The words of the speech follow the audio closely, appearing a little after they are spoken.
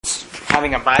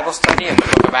having a Bible study in the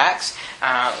book of Acts.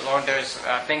 Lord, there's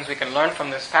things we can learn from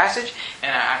this passage,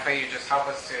 and I pray you just help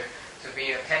us to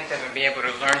be attentive and be able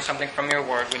to learn something from your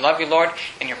word. We love you, Lord.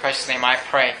 In your precious name I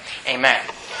pray. Amen.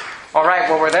 All right,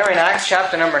 well, we're there in Acts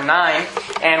chapter number 9,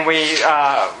 and we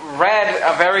read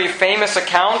a very famous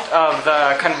account of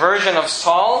the conversion of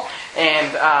Saul.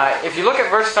 And if you look at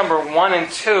verse number 1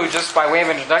 and 2, just by way of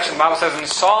introduction, the Bible says, "And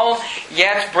Saul,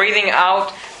 yet breathing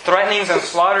out threatenings and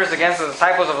slaughters against the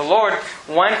disciples of the Lord,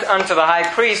 went unto the high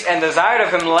priest, and desired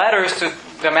of him letters to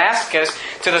Damascus,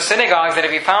 to the synagogues, that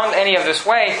if he found any of this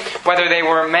way, whether they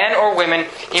were men or women,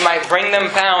 he might bring them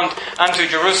bound unto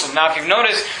Jerusalem." Now, if you've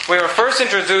noticed, we were first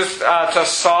introduced to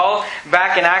Saul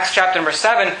back in Acts chapter number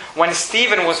 7, when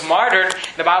Stephen was martyred.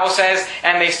 The Bible says,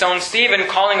 "And they stoned Stephen,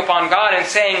 calling upon God and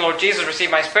saying, Lord Jesus, receive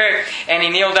my spirit. And he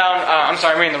kneeled down,"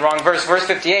 I'm reading the wrong verse. Verse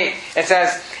 58, it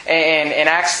says, in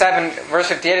Acts 7, verse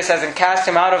 58, it says, "And cast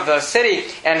him out of the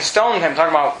city and stoned him,"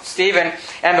 talking about Stephen.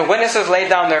 "And the witnesses laid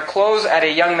down their clothes at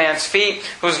a young man's feet,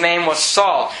 whose name was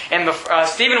Saul." And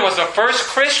Stephen was the first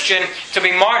Christian to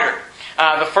be martyred.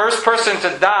 The first person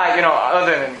to die,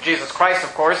 other than Jesus Christ,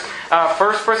 of course,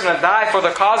 first person to die for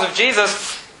the cause of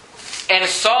Jesus. And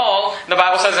Saul, the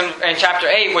Bible says in chapter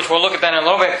 8, which we'll look at that in a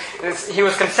little bit, he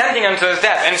was consenting unto his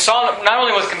death. And Saul not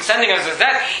only was consenting unto his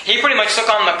death, he pretty much took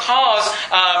on the cause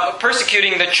of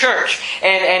persecuting the church.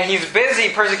 And he's busy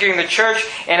persecuting the church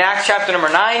in Acts chapter number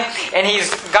 9. And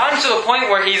he's gotten to the point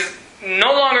where he's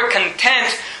no longer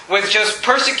content with just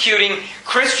persecuting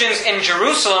Christians in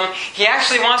Jerusalem. He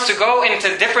actually wants to go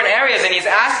into different areas, and he's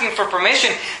asking for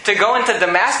permission to go into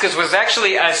Damascus, which was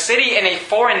actually a city in a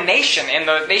foreign nation, in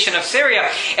the nation of Syria.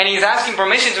 And he's asking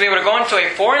permission to be able to go into a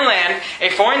foreign land, a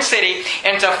foreign city,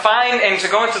 and to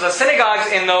go into the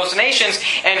synagogues in those nations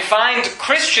and find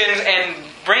Christians and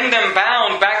bring them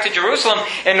bound back to Jerusalem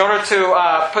in order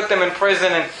to put them in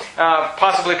prison and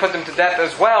possibly put them to death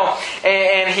as well.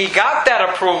 And he got that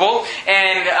approval,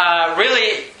 and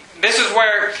really, this is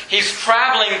where he's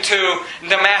traveling to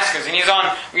Damascus. And he's on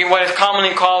what is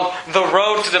commonly called the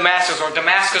road to Damascus, or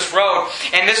Damascus Road.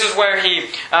 And this is where he,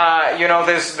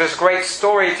 this great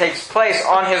story takes place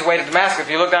on his way to Damascus. If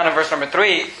you look down at verse number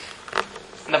 3,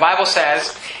 the Bible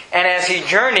says, "And as he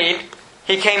journeyed,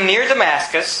 he came near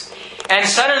Damascus, and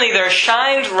suddenly there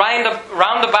shined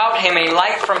round about him a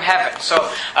light from heaven." So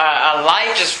a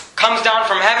light just comes down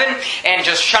from heaven and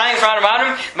just shines round about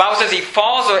him. The Bible says he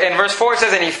falls, in verse 4 it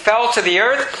says, "And he fell to the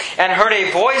earth, and heard a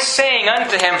voice saying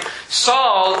unto him,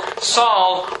 Saul,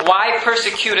 Saul, why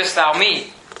persecutest thou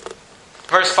me?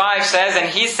 Verse 5 says, "And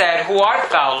he said, Who art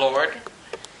thou, Lord?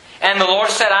 And the Lord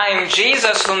said, I am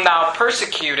Jesus whom thou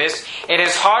persecutest. It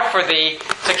is hard for thee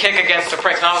to kick against the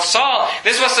pricks." Now Saul,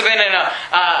 this must have been an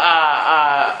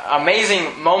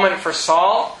amazing moment for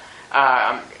Saul.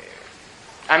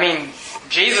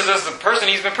 Jesus is the person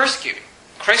he's been persecuting.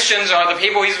 Christians are the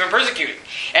people he's been persecuting.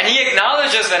 And he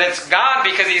acknowledges that it's God,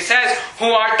 because he says,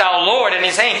 "Who art thou, Lord?" And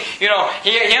he's saying, he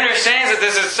understands that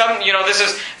this is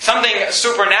something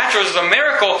supernatural, this is a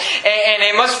miracle. And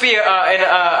it must be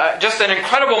just an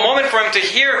incredible moment for him to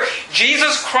hear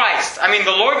Jesus Christ,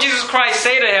 the Lord Jesus Christ,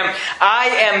 say to him, "I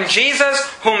am Jesus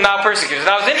whom thou persecutest."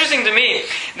 Now it's interesting to me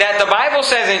that the Bible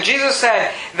says, and Jesus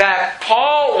said, that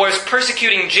Paul was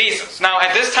persecuting Jesus. Now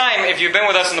at this time, if you've been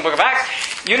with us in the book of Acts,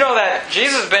 you know that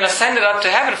Jesus has been ascended up to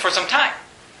heaven for some time.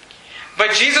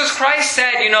 But Jesus Christ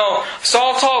said,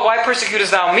 "Saul, Saul, why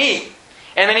persecutest thou me?"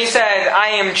 And then he said, "I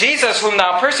am Jesus whom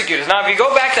thou persecutest." Now if you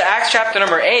go back to Acts chapter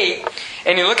number 8,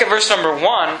 and you look at verse number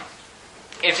 1,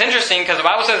 it's interesting because the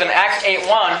Bible says in Acts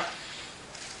 8:1,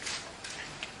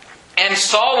 "And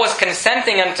Saul was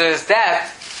consenting unto his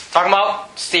death," talking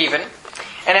about Stephen,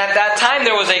 "and at that time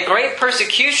there was a great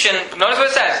persecution," notice what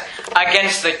it says,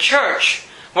 "against the church,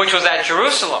 which was at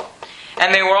Jerusalem.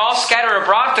 And they were all scattered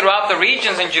abroad throughout the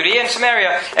regions in Judea and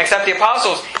Samaria, except the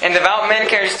apostles. And devout men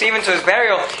carried Stephen to his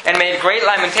burial, and made great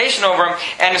lamentation over him.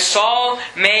 And Saul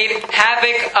made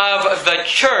havoc of the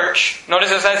church." Notice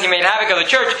it says he made havoc of the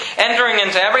church, "entering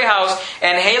into every house,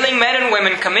 and hailing men and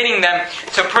women, committing them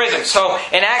to prison." So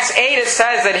in Acts 8 it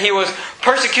says that he was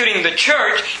persecuting the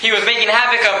church. He was making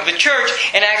havoc of the church.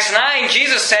 In Acts 9,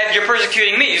 Jesus said, "You're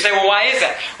persecuting me." You say, well, why is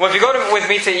that? Well, if you go with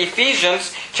me to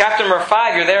Ephesians chapter number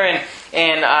 5, you're there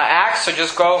in Acts, so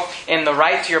just go in the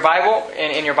right to your Bible,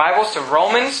 in your Bibles, to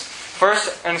Romans,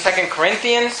 1st and 2nd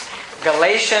Corinthians,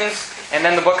 Galatians, and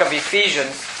then the book of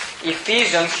Ephesians.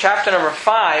 Ephesians chapter number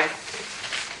 5,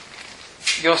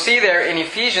 you'll see there in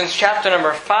Ephesians chapter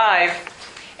number 5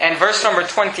 and verse number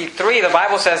 23, the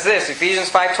Bible says this, Ephesians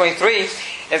 5:23,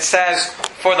 it says,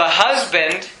 "For the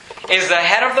husband is the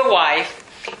head of the wife,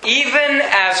 even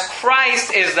as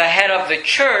Christ is the head of the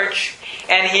church,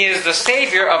 and He is the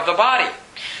Savior of the body.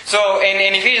 So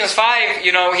in Ephesians 5,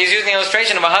 he's using the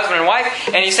illustration of a husband and wife,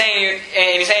 and he's saying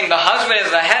the husband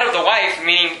is the head of the wife,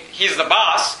 meaning he's the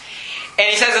boss. And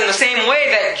he says in the same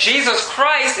way that Jesus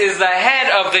Christ is the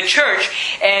head of the church,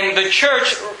 and the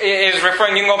church is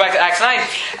referring, you can go back to Acts 9,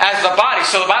 as the body.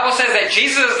 So the Bible says that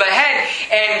Jesus is the head,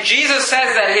 and Jesus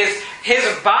says that his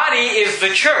body is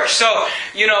the church. So,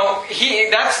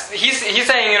 he's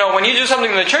saying, when you do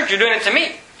something in the church, you're doing it to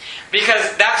me, because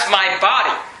that's my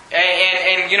body.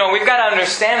 And we've got to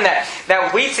understand that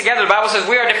we together, the Bible says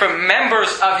we are different members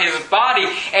of His body,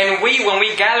 and when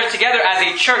we gather together as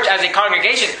a church, as a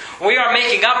congregation, we are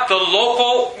making up the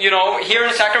local, here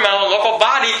in Sacramento, local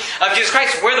body of Jesus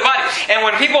Christ. We're the body. And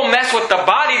when people mess with the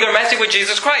body, they're messing with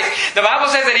Jesus Christ. The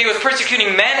Bible says that He was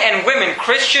persecuting men and women,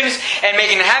 Christians, and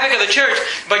making havoc of the church,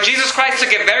 but Jesus Christ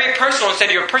took it very personal and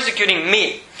said, "You're persecuting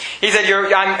me." He said,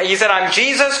 I'm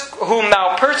Jesus whom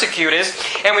thou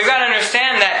persecutest. And we've got to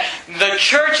understand that the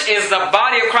church is the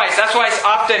body of Christ. That's why it's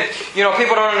often,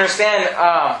 people don't understand,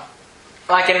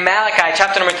 like in Malachi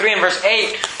chapter number 3 and verse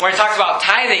 8, where it talks about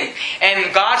tithing.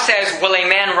 And God says, will a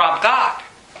man rob God?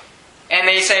 And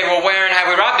they say, well, wherein have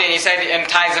we robbed thee? And He said, in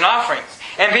tithes and offerings.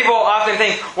 And people often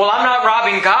think, well, I'm not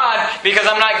robbing God because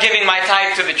I'm not giving my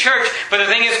tithe to the church. But the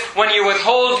thing is, when you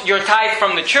withhold your tithe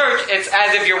from the church, it's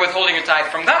as if you're withholding your tithe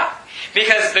from God.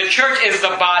 Because the church is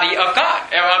the body of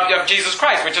God, of Jesus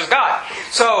Christ, which is God.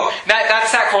 So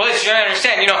that's that correlation. You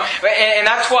understand, and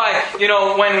that's why,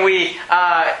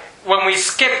 when we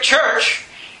skip church,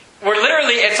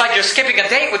 it's like you're skipping a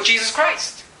date with Jesus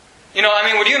Christ.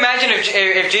 Would you imagine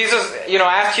if Jesus,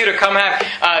 asked you to come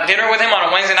have dinner with Him on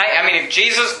a Wednesday night? If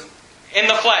Jesus in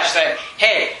the flesh said,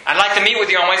 hey, I'd like to meet with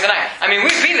you on Wednesday night.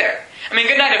 We'd be there.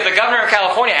 Good night. If the governor of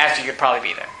California asked you, you'd probably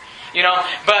be there.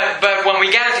 But when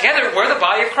we gather together, we're the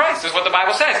body of Christ, is what the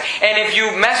Bible says. And if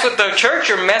you mess with the church,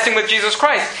 you're messing with Jesus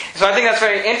Christ. So I think that's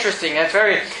very interesting. It's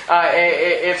very,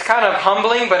 it's kind of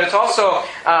humbling, but it's also,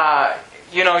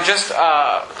 just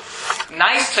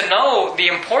nice to know the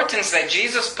importance that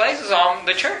Jesus places on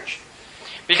the church.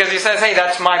 Because He says, hey,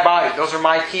 that's my body. Those are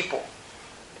my people.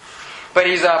 But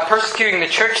He's persecuting the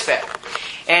church then.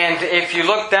 And if you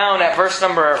look down at verse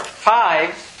number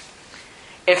 5,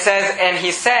 it says, and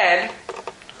He said,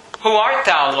 who art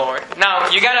thou, Lord? Now,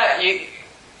 you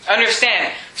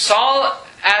understand, Saul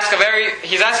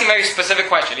he's asking a very specific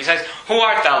question. He says, who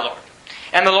art thou, Lord?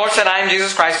 And the Lord said, I am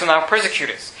Jesus Christ whom thou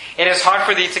persecutest. It is hard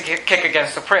for thee to kick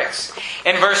against the pricks.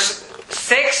 In verse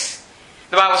 6,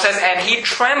 the Bible says, and he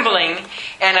trembling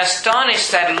and astonished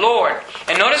said, Lord.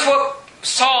 And notice what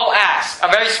Saul asked. A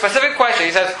very specific question.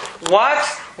 He says, what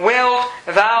wilt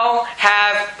thou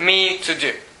have me to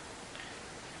do?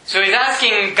 So he's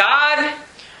asking God,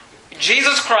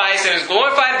 Jesus Christ in His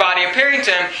glorified body appearing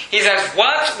to him. He says,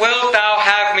 what wilt thou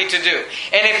have me to do?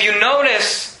 And if you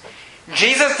notice,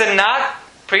 Jesus did not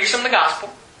preach them the gospel.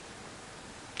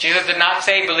 Jesus did not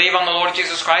say, believe on the Lord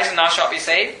Jesus Christ and thou shalt be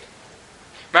saved.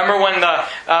 Remember when the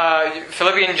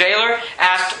Philippian jailer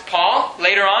asked Paul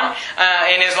later on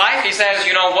in his life, he says,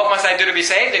 what must I do to be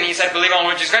saved? And he said, believe on the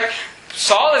Lord Jesus Christ.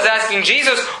 Saul is asking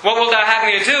Jesus, what wilt thou have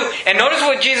me to do? And notice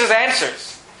what Jesus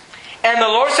answers. And the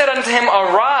Lord said unto him,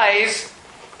 arise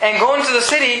and go into the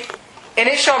city, and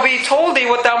it shall be told thee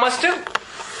what thou must do.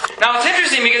 Now it's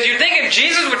interesting because you think if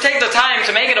Jesus would take the time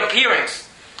to make an appearance,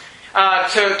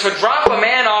 to drop a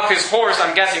man off his horse,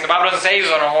 I'm guessing, the Bible doesn't say he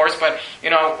was on a horse, but,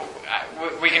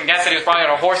 we can guess that he was probably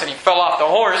on a horse and he fell off the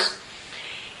horse,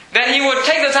 then he would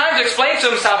take the time to explain to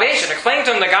him salvation, explain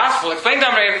to him the gospel, explain to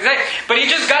him everything. But he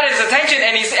just got his attention,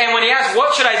 and when he asked,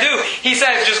 what should I do? He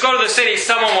says, just go to the city,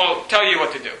 someone will tell you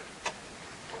what to do.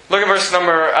 Look at verse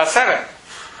number 7.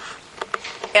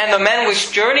 And the men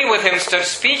which journeyed with him stood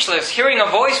speechless, hearing a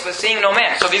voice but seeing no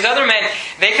man. So these other men,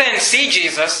 they couldn't see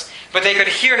Jesus, but they could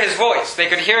hear His voice. They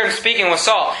could hear Him speaking with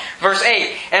Saul. Verse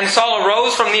 8. And Saul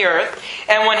arose from the earth,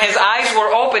 and when his eyes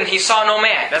were opened, he saw no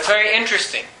man. That's very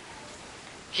interesting.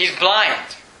 He's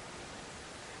blind.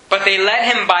 But they led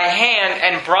him by hand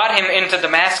and brought him into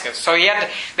Damascus. So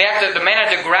the men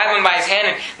had to grab him by his hand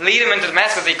and lead him into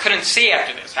Damascus. They couldn't see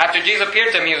after this. After Jesus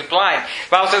appeared to him, he was blind.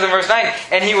 The Bible says in verse 9,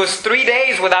 and he was 3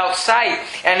 days without sight,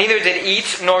 and neither did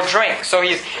eat nor drink. So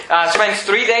he spends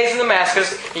 3 days in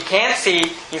Damascus. He can't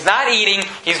see. He's not eating.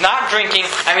 He's not drinking.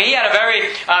 He had a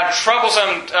very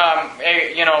troublesome,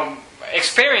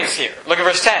 experience here. Look at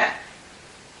verse 10.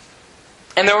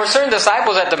 And there were certain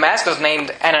disciples at Damascus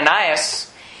named Ananias.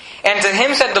 And to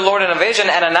him said the Lord in a vision,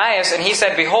 Ananias, and he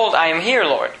said, behold, I am here,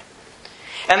 Lord.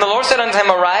 And the Lord said unto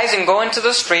him, arise and go into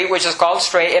the street, which is called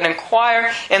Straight, and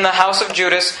inquire in the house of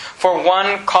Judas for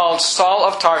one called Saul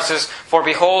of Tarsus, for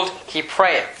behold, he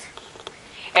prayeth.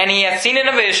 And he had seen in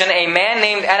a vision a man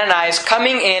named Ananias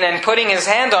coming in and putting his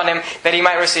hand on him that he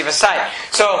might receive his sight.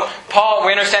 So Paul,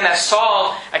 we understand that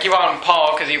Saul, I keep calling him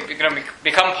Paul because he's going to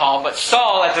become Paul, but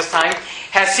Saul at this time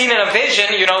has seen in a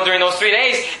vision, during those 3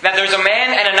 days, that there's a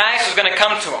man, Ananias, who's going to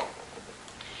come to him.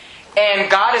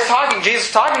 And God is talking, Jesus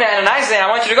is talking to Ananias saying, I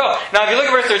want you to go. Now if you look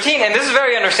at verse 13, and this is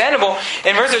very understandable,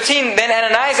 in verse 13, then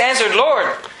Ananias answered, Lord,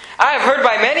 I have heard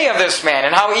by many of this man,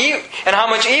 and how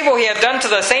much evil he hath done to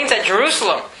the saints at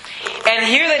Jerusalem. And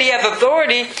hear that he hath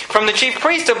authority from the chief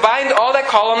priest to bind all that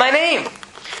call on thy name.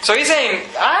 So he's saying,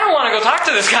 I don't want to go talk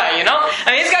to this guy,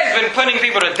 this guy's been putting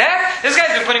people to death. This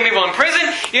guy's been putting people in prison,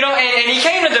 and he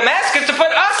came to Damascus to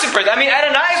put us in prison.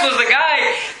 Ananias was the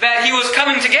guy that he was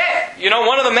coming to get.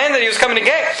 One of the men that he was coming to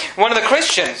get. One of the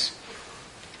Christians.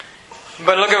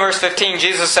 But look at verse 15.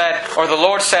 Jesus said, or the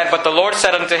Lord said, but the Lord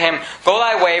said unto him, Go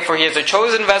thy way, for he is a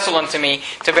chosen vessel unto me,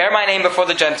 to bear my name before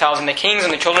the Gentiles and the kings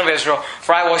and the children of Israel.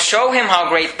 For I will show him how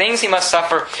great things he must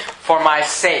suffer for my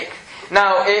sake.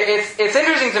 Now, it's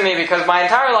interesting to me because my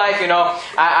entire life,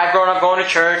 I've grown up going to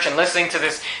church and listening to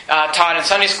this taught in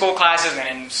Sunday school classes and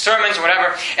in sermons or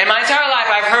whatever. And my entire life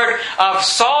I've heard of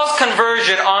Saul's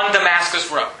conversion on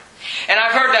Damascus Road. And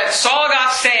I've heard that Saul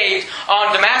got saved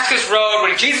on Damascus Road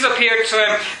when Jesus appeared to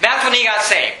him. That's when he got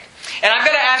saved. And I've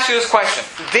got to ask you this question.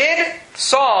 Did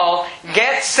Saul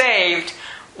get saved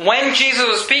when Jesus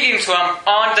was speaking to him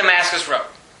on Damascus Road?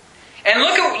 And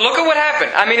look at what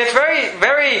happened. It's very,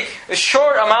 very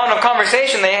short amount of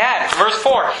conversation they had. Verse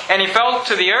 4. And he fell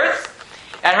to the earth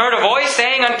and heard a voice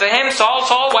saying unto him, Saul,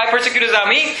 Saul, why persecutest thou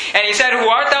me? And he said, Who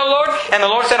art thou, Lord? And the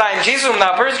Lord said, I am Jesus whom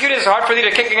thou persecutest. It is hard for thee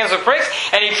to kick against the pricks.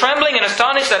 And he trembling and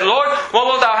astonished said, Lord, what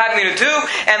wilt thou have me to do?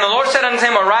 And the Lord said unto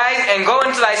him, Arise and go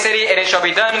into thy city, and it shall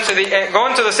be done unto thee. Go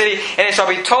into the city, and it shall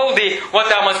be told thee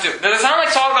what thou must do. Does it sound like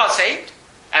Saul got saved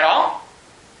at all?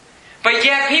 But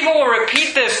yet people will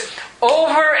repeat this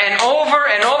over and over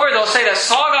and over. They'll say that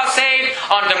Saul got saved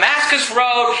on Damascus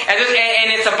Road, and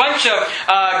it's a bunch of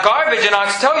garbage. And I'll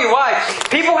tell you why.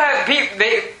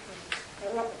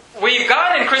 We've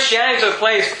gotten in Christianity to a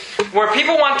place where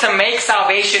people want to make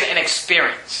salvation an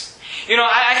experience.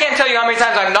 I can't tell you how many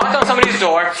times I've knocked on somebody's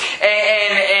door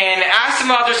and asked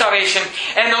them about their salvation,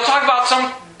 and they'll talk about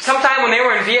sometime when they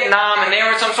were in Vietnam and they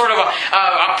were in some sort of a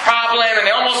problem and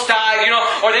they almost died,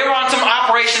 or they were on some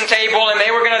operation table and they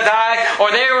were going to die, or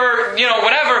they were,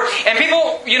 whatever. And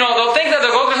people, they'll think that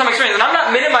they'll go through some experience. And I'm not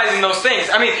minimizing those things.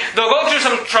 They'll go through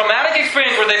some traumatic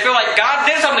experience where they feel like God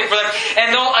did something for them,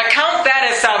 and they'll account that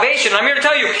as salvation. I'm here to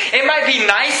tell you, it might be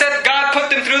nice that God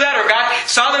put them through that, or God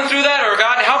saw them through that, or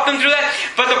God helped them through that.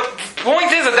 But the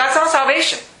point is that that's not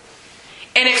salvation.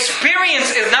 An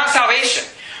experience is not salvation.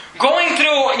 Going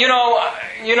through,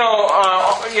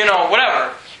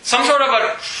 whatever, some sort of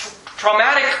a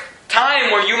traumatic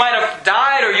time where you might have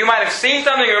died, or you might have seen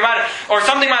something, or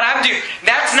something might happen to you.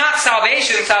 That's not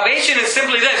salvation. Salvation is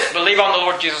simply this: believe on the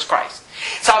Lord Jesus Christ.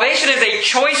 Salvation is a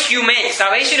choice you make.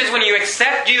 Salvation is when you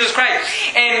accept Jesus Christ.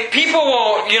 And people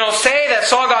will, say that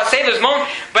Saul got saved this moment.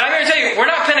 But I'm here to tell you, we're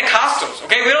not Pentecostals.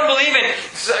 Okay, we don't believe in,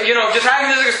 just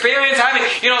having this experience,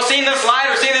 seeing this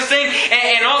light or seeing this thing,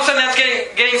 and all of a sudden that's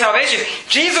getting salvation.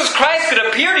 Jesus Christ could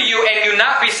appear to you and you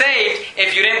not be saved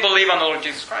if you didn't believe on the Lord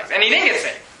Jesus Christ. And he didn't get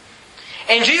saved.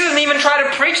 And Jesus didn't even try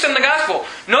to preach them the gospel.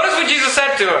 Notice what Jesus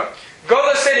said to him: Go to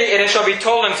the city, and it shall be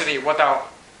told unto thee what thou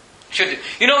should do.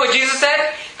 You know what Jesus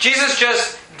said? Jesus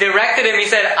just directed him. He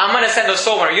said, I'm going to send a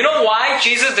soul winner. You know why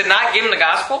Jesus did not give him the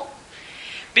gospel?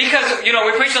 Because,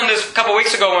 we preached on this a couple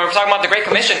weeks ago when we were talking about the Great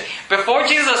Commission. Before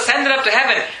Jesus ascended up to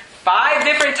heaven, 5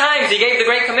 different times he gave the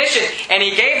Great Commission, and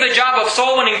he gave the job of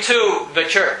soul winning to the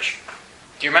church.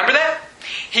 Do you remember that?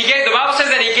 The Bible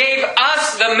says that he gave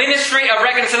us the ministry of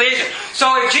reconciliation. So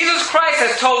if Jesus Christ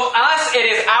has told us it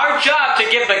is our job to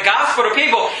give the gospel to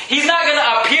people, he's not going to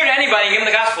appear to anybody and give them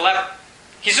the gospel ever.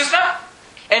 He's just not.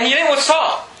 And he did it with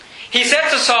Saul. He said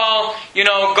to Saul,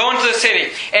 go into the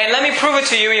city. And let me prove it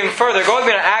to you even further. Go with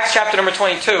me to Acts chapter number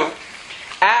 22.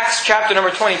 Acts chapter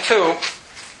number 22.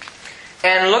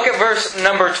 And look at verse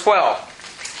number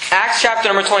 12. Acts chapter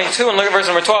number 22 and look at verse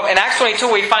number 12. In Acts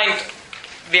 22 we find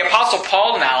the Apostle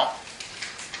Paul now,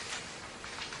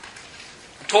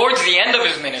 towards the end of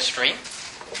his ministry,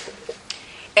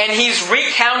 and he's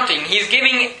recounting, he's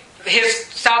giving his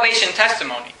salvation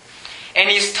testimony. And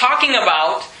he's talking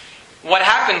about what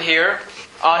happened here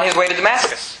on his way to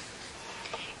Damascus.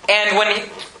 And when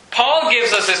Paul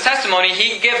gives us his testimony,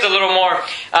 he gives a little more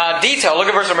detail. Look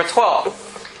at verse number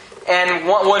 12. And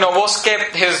we'll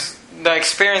skip the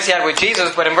experience he had with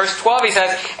Jesus, but in verse 12 he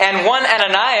says, And one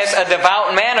Ananias, a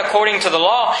devout man according to the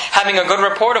law, having a good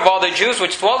report of all the Jews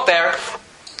which dwelt there,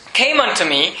 came unto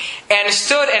me, and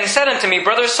stood and said unto me,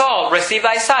 Brother Saul, receive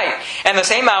thy sight. And the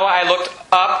same hour I looked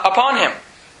up upon him.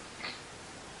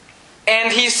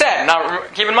 And he said, now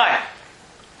keep in mind,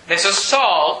 this is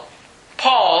Saul,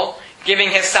 Paul, giving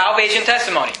his salvation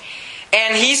testimony.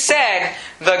 And he said,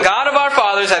 the God of our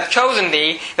fathers hath chosen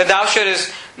thee, that thou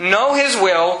shouldest know his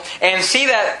will, and see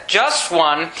that just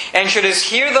one, and shouldest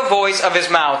hear the voice of his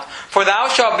mouth. For thou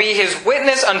shalt be his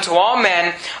witness unto all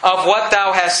men of what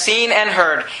thou hast seen and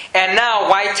heard. And now,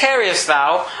 why tarriest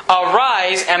thou?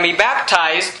 Arise and be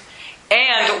baptized,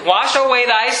 and wash away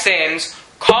thy sins,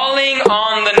 calling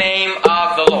on the name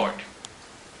of the Lord.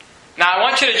 Now I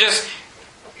want you to just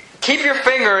keep your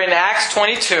finger in Acts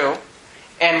 22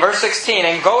 and verse 16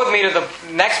 and go with me to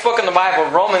the next book in the Bible,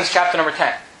 Romans chapter number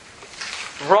 10.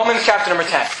 Romans chapter number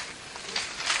 10.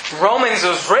 Romans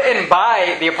was written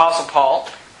by the Apostle Paul,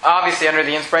 obviously under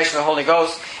the inspiration of the Holy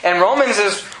Ghost. And Romans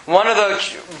is one of the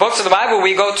books of the Bible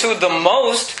we go to the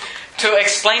most to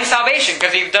explain salvation,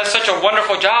 because he does such a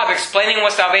wonderful job explaining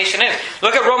what salvation is.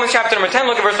 Look at Romans chapter number 10,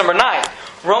 look at verse number 9.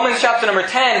 Romans chapter number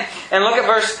 10, and look at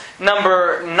verse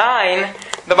number 9.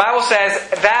 The Bible says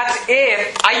that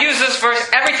if... I use this verse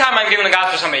every time I'm giving the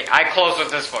gospel to somebody. I close with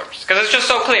this verse, because it's just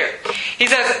so clear. He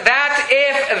says, that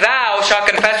if thou shalt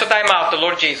confess with thy mouth the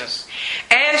Lord Jesus,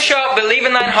 and shalt believe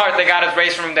in thine heart that God hath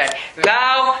raised from the dead,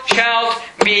 thou shalt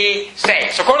be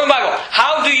saved. So according to the Bible,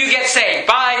 how do you get saved?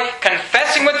 By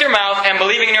confessing with your mouth and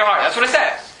believing in your heart. That's what it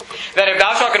says. That if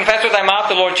thou shalt confess with thy mouth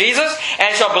the Lord Jesus,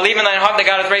 and shalt believe in thine heart that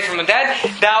God hath raised from the dead,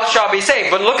 thou shalt be saved.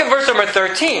 But look at verse number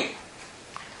 13.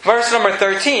 Verse number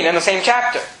 13 in the same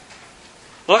chapter.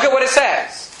 Look at what it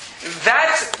says.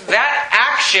 That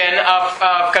action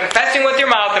of confessing with your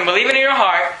mouth and believing in your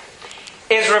heart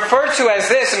is referred to as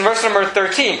this in verse number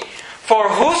 13. For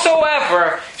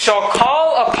whosoever shall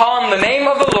call upon the name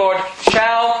of the Lord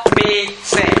shall be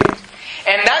saved.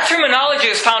 And that terminology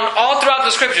is found all throughout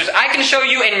the Scriptures. I can show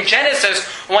you in Genesis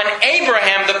when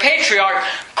Abraham, the patriarch,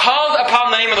 called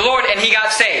upon the name of the Lord and he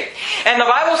got saved. And the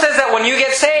Bible says that when you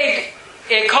get saved,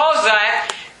 it calls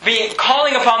that being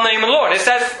calling upon the name of the Lord. It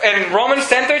says in Romans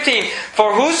 10:13,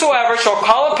 for whosoever shall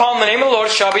call upon the name of the Lord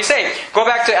shall be saved. Go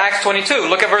back to Acts 22.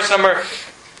 Look at verse number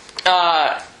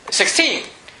 16.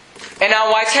 And now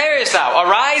why tarriest thou?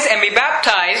 Arise and be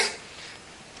baptized,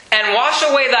 and wash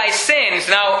away thy sins.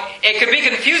 Now, it could be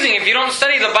confusing if you don't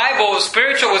study the Bible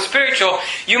spiritual with spiritual.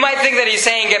 You might think that he's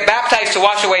saying get baptized to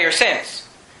wash away your sins.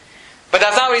 But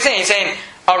that's not what he's saying. He's saying,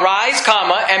 arise,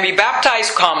 comma, and be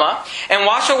baptized, comma, and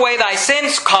wash away thy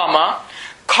sins, comma,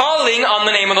 calling on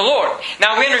the name of the Lord.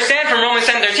 Now, we understand from Romans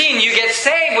 10:13, you get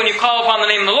saved when you call upon the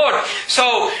name of the Lord.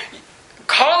 So,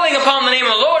 calling upon the name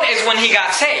of the Lord is when he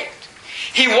got saved.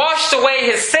 He washed away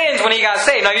his sins when he got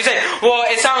saved. Now you say, well,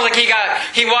 it sounds like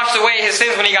he washed away his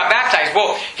sins when he got baptized.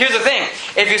 Well, here's the thing.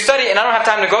 If you study, and I don't have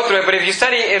time to go through it, but if you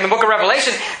study in the book of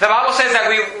Revelation, the Bible says that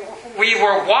we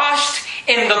were washed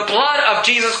in the blood of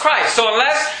Jesus Christ. So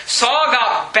unless Saul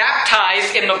got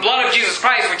baptized in the blood of Jesus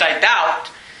Christ, which I doubt,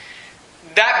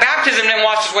 that baptism then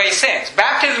washes away sins.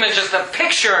 Baptism is just a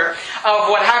picture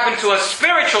of what happened to us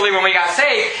spiritually when we got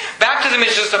saved. Baptism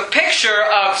is just a picture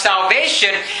of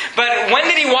salvation. But when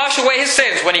did he wash away his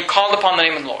sins? When he called upon the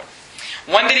name of the Lord.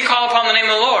 When did he call upon the name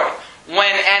of the Lord?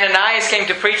 When Ananias came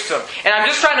to preach to him. And I'm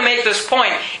just trying to make this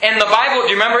point. In the Bible, do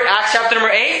you remember Acts chapter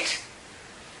number 8?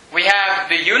 We have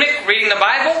the eunuch reading the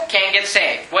Bible, can't get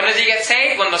saved. When does he get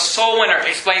saved? When the soul winner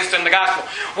explains to him the gospel.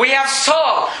 We have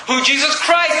Saul, who Jesus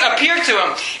Christ appeared to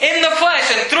him in the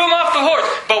flesh and threw him off the horse.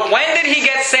 But when did he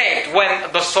get saved?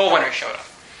 When the soul winner showed up.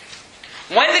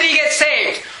 When did he get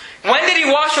saved? When did he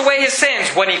wash away his sins?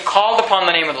 When he called upon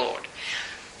the name of the Lord.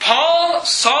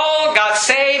 Saul got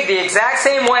saved the exact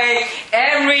same way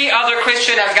every other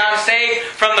Christian has gotten saved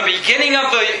from the beginning of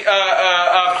the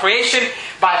creation,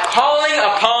 by calling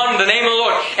upon the name of the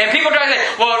Lord. And people try to say,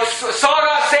 well, Saul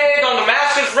got saved on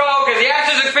Damascus road because he had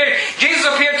this experience. Jesus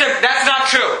appeared to him. That's not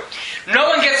true. No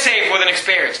one gets saved with an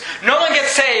experience. No one gets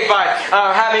saved by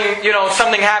having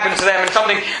something happen to them and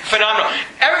something phenomenal.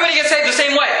 Everybody gets saved the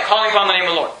same way, calling upon the name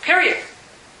of the Lord. Period.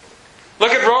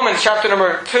 Look at Romans chapter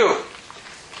number 2.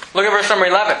 Look at verse number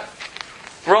 11.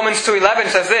 Romans 2:11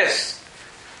 says this.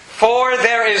 For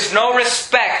there is no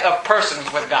respect of persons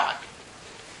with God.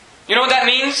 You know what that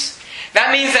means?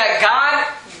 That means that God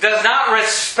does not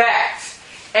respect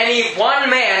any one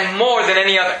man more than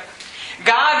any other.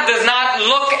 God does not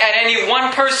look at any one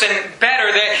person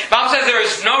better than... The Bible says there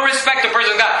is no respect of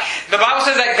persons with God. The Bible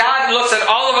says that God looks at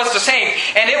all of us the same.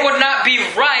 And it would not be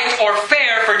right or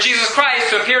fair for Jesus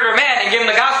Christ to appear to a man and give him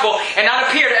the gospel and not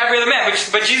appear to every other man.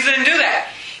 But Jesus didn't do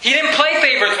that. He didn't play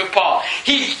favorites with Paul.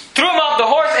 He threw him off the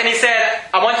horse and he said,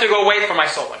 I want you to go wait for my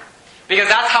soul winner. Because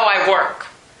that's how I work.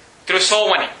 Through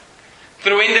soul winning.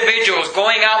 Through individuals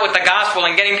going out with the gospel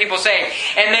and getting people saved.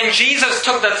 And then Jesus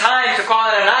took the time to call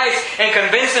Ananias and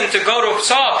convince him to go to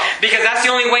Saul, because that's the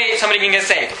only way somebody can get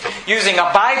saved. Using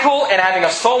a Bible and having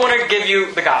a soul winner give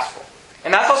you the gospel.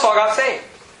 And that's how Saul got saved.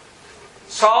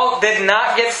 Saul did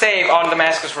not get saved on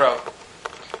Damascus Road.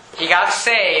 He got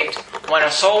saved when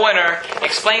a soul winner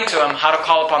explained to him how to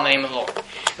call upon the name of the Lord.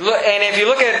 And if you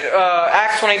look at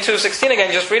Acts 22:16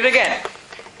 again, just read it again.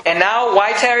 And now,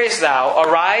 why tarriest thou?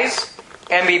 Arise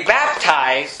and be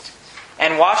baptized,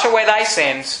 and wash away thy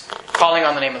sins, calling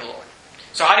on the name of the Lord.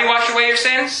 So how do you wash away your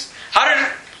sins? How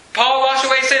did Paul wash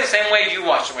away sins? Same way you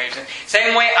wash away your sins.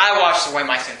 Same way I washed away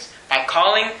my sins. By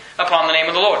calling upon the name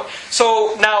of the Lord.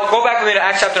 So now go back with me to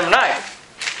Acts chapter number 9.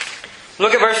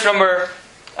 Look at verse number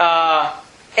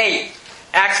 8.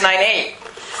 Acts 9:8.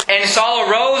 And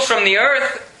Saul arose from the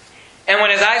earth, and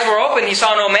when his eyes were opened, he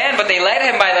saw no man, but they led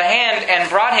him by the hand and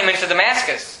brought him into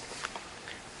Damascus.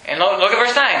 And look at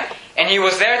verse 9. And he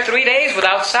was there 3 days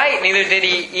without sight, neither did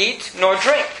he eat nor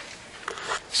drink.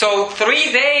 So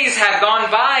 3 days have gone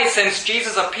by since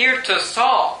Jesus appeared to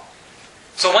Saul.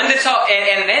 So when did Saul...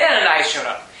 And then Ananias showed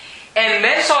up. And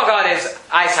then Saul got his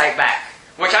eyesight back.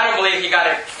 Which I don't believe he got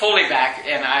it fully back.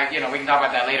 And we can talk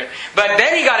about that later. But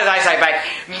then he got his eyesight back.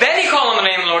 Then he called on the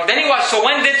name of the Lord. Then he watched. So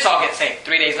when did Saul get saved?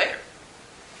 3 days later.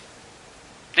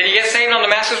 Did he get saved on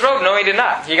Damascus Road? No, he did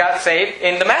not. He got saved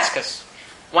in Damascus.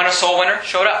 When a soul winner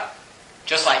showed up.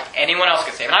 Just like anyone else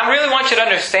gets saved. And I really want you to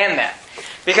understand that.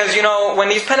 Because, when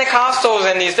these Pentecostals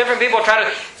and these different people try to,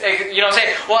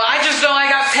 say, well, I just know I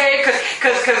got saved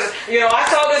because I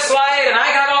saw this light and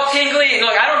I got all tingly. And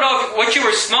look, I don't know what you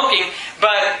were smoking,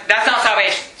 but that's not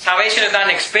salvation. Salvation is not an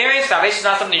experience. Salvation is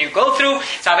not something you go through.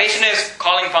 Salvation is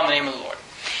calling upon the name of the Lord.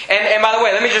 And by the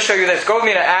way, let me just show you this. Go with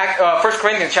me to 1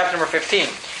 Corinthians chapter number 15.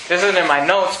 This isn't in my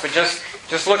notes, but just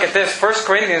look at this. 1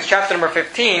 Corinthians chapter number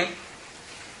 15.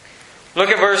 Look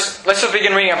at let's just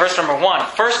begin reading at verse number 1.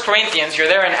 1 Corinthians, you're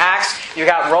there in Acts, you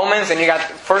got Romans, and you got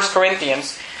 1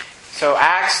 Corinthians. So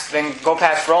Acts, then go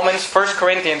past Romans, 1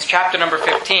 Corinthians chapter number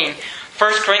 15.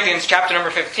 1 Corinthians chapter number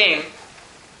 15.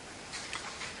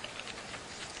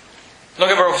 Look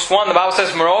at verse 1. The Bible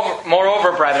says,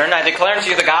 Moreover, brethren, I declare unto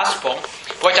you the gospel,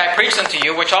 which I preached unto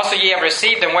you, which also ye have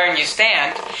received, and wherein ye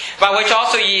stand, by which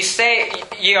also ye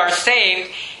are saved,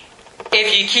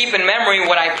 if ye keep in memory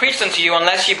what I preached unto you,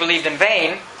 unless ye believed in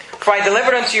vain. For I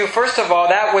delivered unto you first of all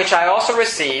that which I also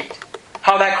received,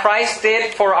 how that Christ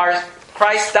died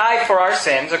for our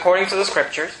sins, according to the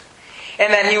Scriptures,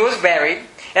 and that He was buried,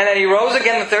 and that He rose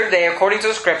again the third day, according to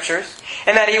the Scriptures,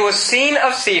 and that He was seen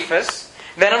of Cephas,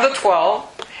 then of the 12.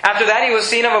 After that He was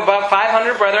seen of above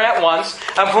 500 brethren at once,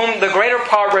 of whom the greater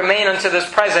part remain unto this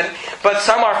present, but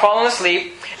some are fallen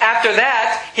asleep. After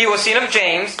that, He was seen of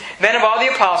James, then of all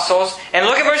the apostles. And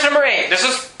look at verse number 8. This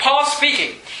is Paul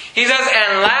speaking. He says,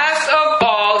 And last of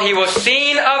all, He was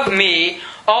seen of me,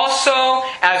 also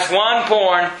as one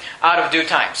born out of due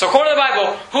time. So according to the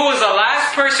Bible, who was the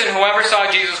last person who ever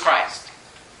saw Jesus Christ?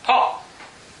 Paul.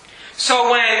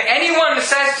 So when anyone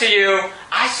says to you,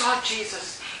 I saw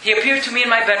Jesus, He appeared to me in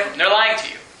my bedroom, they're lying to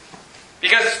you.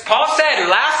 Because Paul said,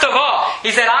 last of all. He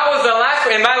said, I was the last.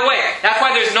 And by the way, that's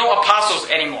why there's no apostles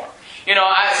anymore.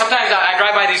 Sometimes I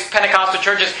drive by these Pentecostal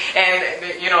churches and,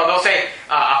 they'll say,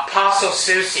 Apostle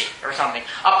Susie or something.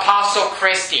 Apostle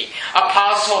Christy.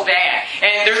 Apostle Dan.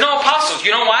 And there's no apostles. You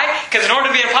know why? Because in order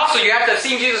to be an apostle, you have to have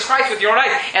seen Jesus Christ with your own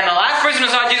eyes. And the last person who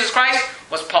saw Jesus Christ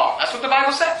was Paul. That's what the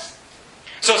Bible says.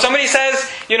 So if somebody says,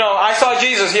 I saw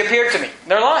Jesus, He appeared to me.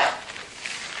 They're lying.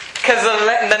 Because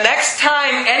the next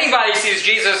time anybody sees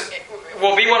Jesus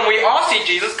will be when we all see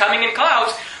Jesus coming in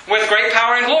clouds with great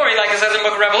power and glory, like it says in the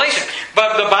book of Revelation.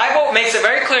 But the Bible makes it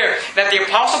very clear that the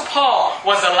Apostle Paul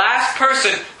was the last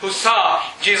person who saw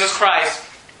Jesus Christ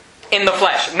in the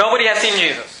flesh. Nobody has seen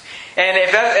Jesus. And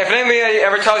if anybody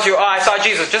ever tells you, I saw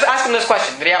Jesus, just ask them this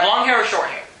question. Did He have long hair or short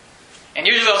hair? And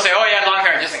usually they'll say, He had long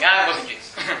hair. And just think, it wasn't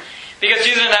Jesus. Because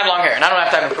Jesus didn't have long hair. And I don't have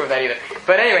time to prove that either.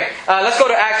 But anyway, let's go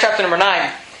to Acts chapter number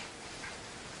 9.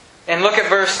 And look at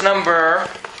verse number...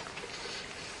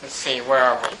 Let's see, where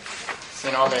are we?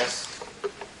 In all this.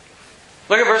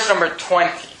 Look at verse number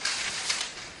 20.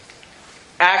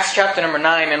 Acts chapter number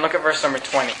 9, and look at verse number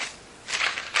 20.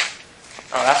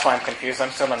 Oh, that's why I'm confused. I'm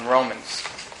still in Romans.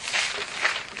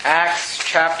 Acts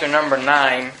chapter number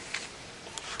 9.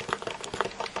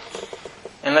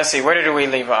 And let's see, where did we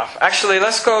leave off? Actually,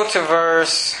 let's go to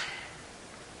verse...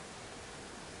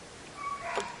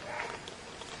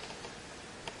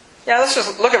 Yeah, let's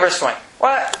just look at verse 20.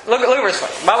 Well, look at verse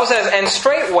 20. The Bible says, And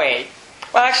straightway...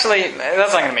 Well, actually,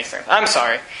 that's not going to make sense. I'm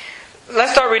sorry.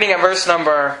 Let's start reading at verse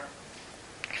number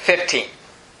 15.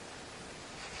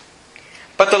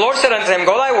 But the Lord said unto him,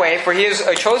 Go thy way, for he is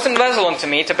a chosen vessel unto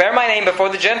me, to bear my name before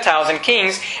the Gentiles and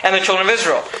kings and the children of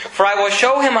Israel. For I will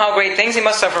show him how great things he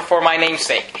must suffer for my name's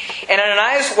sake. And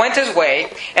Ananias went his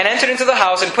way, and entered into the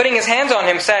house, and putting his hands on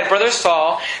him, said, Brother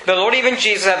Saul, the Lord even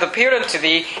Jesus hath appeared unto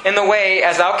thee in the way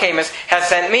as thou camest, hath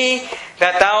sent me,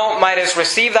 that thou mightest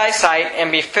receive thy sight,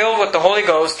 and be filled with the Holy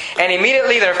Ghost. And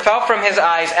immediately there fell from his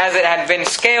eyes as it had been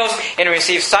scales, and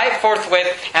received sight forthwith,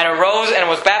 and arose and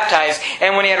was baptized.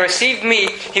 And when he had received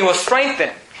meat, he was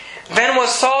strengthened. Then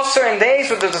was Saul certain days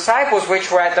with the disciples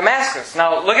which were at Damascus.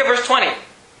 Now look at verse 20.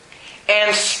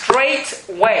 And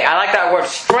straightway, I like that word,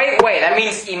 straightway, that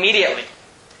means immediately.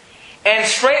 And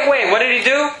straightway, what did he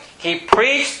do? He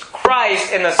preached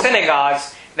Christ in the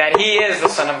synagogues, that he is the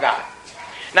Son of God.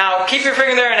 Now, keep your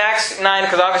finger there in Acts 9,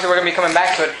 because obviously we're going to be coming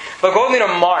back to it. But go with me to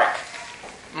Mark.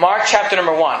 Mark chapter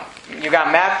number 1. You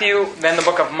got Matthew, then the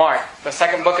book of Mark, the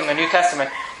second book in the New Testament.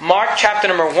 Mark chapter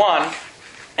number 1,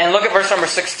 and look at verse number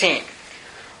 16.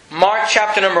 Mark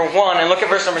chapter number 1, and look at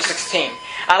verse number 16.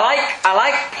 I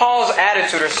like Paul's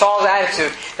attitude, or Saul's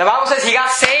attitude. The Bible says he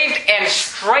got saved, and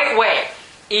straightway,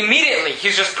 immediately,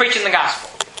 he's just preaching the gospel.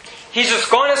 He's just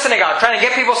going to synagogue, trying to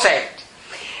get people saved.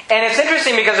 And it's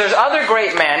interesting because there's other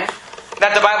great men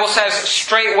that the Bible says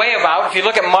straightway about. If you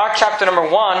look at Mark chapter number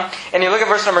 1, and you look at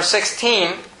verse number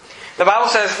 16, the Bible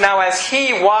says, Now as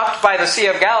he walked by the Sea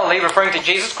of Galilee, referring to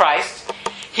Jesus Christ,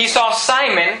 he saw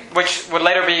Simon, which would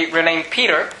later be renamed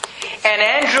Peter, and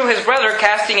Andrew his brother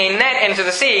casting a net into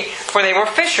the sea, for they were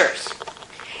fishers.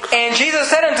 And Jesus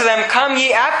said unto them, Come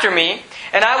ye after me,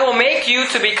 and I will make you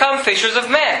to become fishers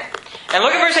of men. And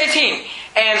look at verse 18.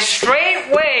 And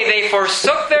straightway they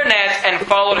forsook their nets and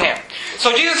followed him.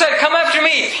 So Jesus said, Come after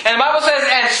me. And the Bible says,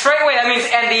 and straightway, that means,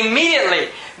 and immediately,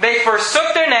 they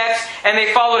forsook their nets and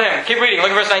they followed him. Keep reading,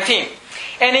 look at verse 19.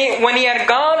 And when he had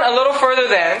gone a little further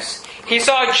thence, he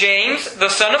saw James, the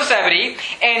son of Zebedee,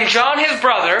 and John his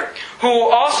brother, who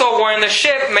also were in the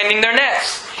ship mending their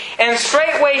nets. And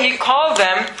straightway he called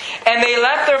them, and they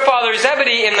left their father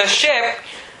Zebedee in the ship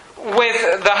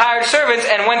with the hired servants,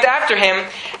 and went after him.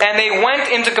 And they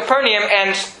went into Capernaum,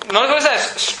 and notice what it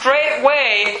says,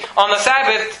 straightway on the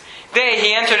Sabbath day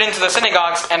he entered into the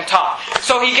synagogues and taught.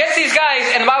 So he gets these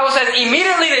guys, and the Bible says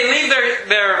immediately they leave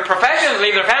their professions,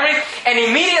 leave their family, and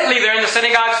immediately they're in the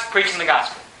synagogues preaching the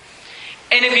gospel.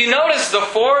 And if you notice the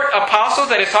four apostles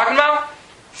that he's talking about,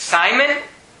 Simon,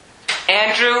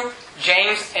 Andrew,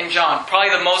 James, and John,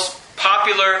 probably the most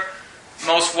popular,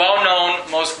 most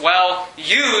well-known, most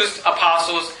well-used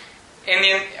apostles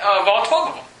of all 12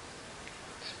 of them.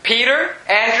 Peter,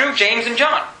 Andrew, James, and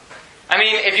John. I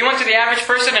mean, if you went to the average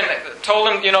person and told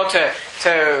them,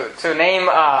 to name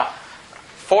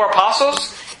 4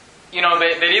 apostles, they'd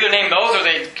either name those or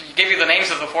they'd give you the names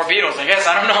of the 4 Beatles, I guess.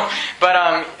 I don't know.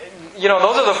 But,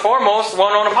 those are the 4 most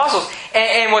well-known apostles.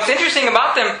 And what's interesting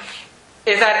about them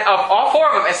is that of all 4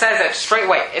 of them, it says that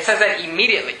straightway. It says that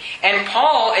immediately. And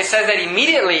Paul, it says that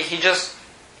immediately he just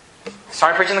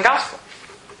started preaching the gospel.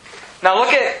 Now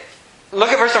look at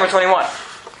verse number 21.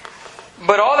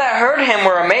 But all that heard him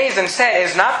were amazed and said,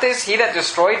 Is not this he that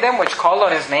destroyed them which called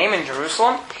on his name in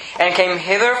Jerusalem, and came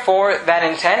hither for that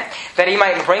intent, that he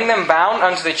might bring them bound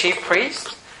unto the chief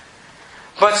priests?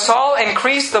 But Saul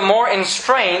increased the more in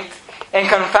strength, and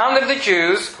confounded the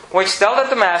Jews which dealt at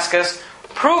Damascus,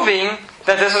 proving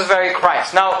that this is very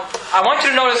Christ. Now, I want you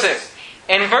to notice this.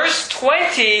 In verse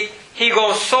 20, he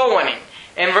goes soul winning.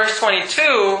 In verse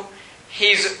 22,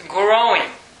 he's growing.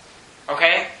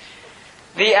 Okay?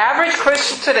 The average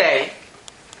Christian today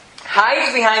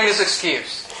hides behind this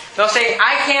excuse. They'll say,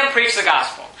 I can't preach the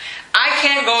gospel. I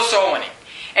can't go soul winning.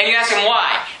 And you ask them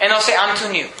why. And they'll say, I'm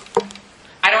too new.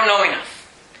 I don't know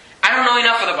enough. I don't know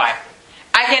enough of the Bible.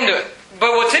 I can't do it.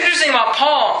 But what's interesting about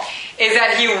Paul is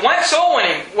that he went soul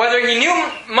winning, whether he knew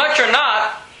much or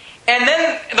not, and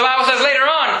then the Bible says later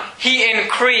on, he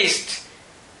increased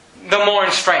the more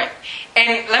in strength.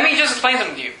 And let me just explain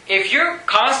something to you. If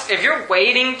you're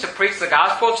waiting to preach the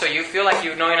gospel till you feel like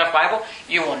you know enough Bible,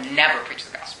 you will never preach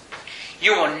the gospel.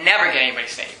 You will never get anybody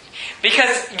saved.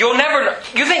 Because you'll never know.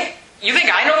 You think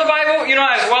I know the Bible,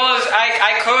 as well as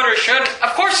I could or should?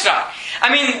 Of course not.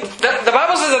 I mean, the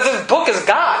Bible says that this book is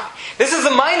God. This is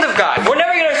the mind of God. We're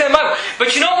never going to understand the Bible.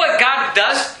 But you know what God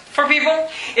does for people?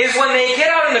 Is when they get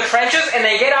out in the trenches and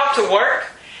they get out to work,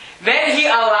 then He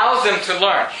allows them to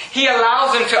learn. He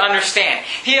allows them to understand.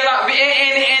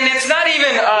 And it's not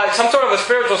even some sort of a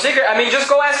spiritual secret. I mean, just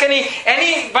go ask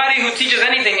anybody who teaches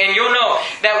anything, and you'll know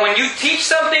that when you teach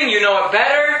something, you know it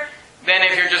better than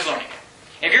if you're just learning it.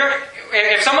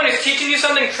 If someone is teaching you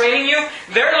something, training you,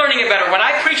 they're learning it better. When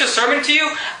I preach a sermon to you,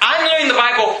 I'm learning the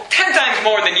Bible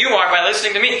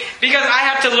listening to me. Because I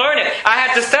had to learn it. I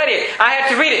had to study it. I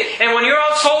had to read it. And when you're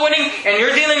out soul winning and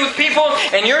you're dealing with people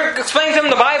and you're explaining to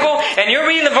them the Bible and you're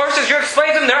reading the verses, you're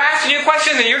explaining to them, they're asking you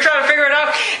questions and you're trying to figure it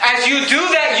out. As you do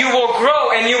that, you will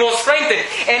grow and you will strengthen.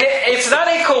 And it's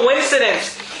not a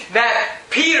coincidence that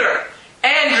Peter,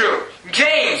 Andrew,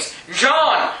 James,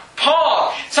 John, Paul,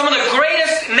 some of the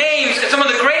greatest names, some of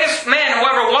the greatest men who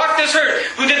ever walked this earth,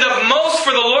 who did the most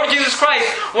for the Lord Jesus Christ,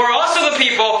 were also the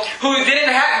people who didn't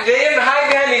hide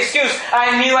behind the excuse,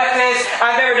 I'm new at this,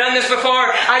 I've never done this before,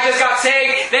 I just got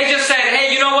saved. They just said, hey,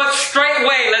 you know what,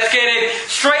 straightway, let's get in,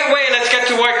 straightway, let's get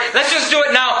to work, let's just do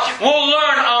it now, we'll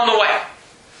learn on the way.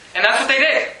 And that's what they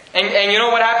did. And you know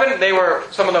what happened? They were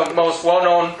some of the most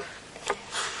well-known,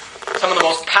 some of the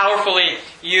most powerfully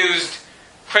used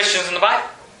Christians in the Bible.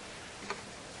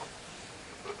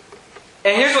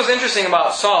 And here's what's interesting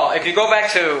about Saul. If you go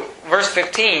back to verse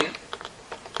 15,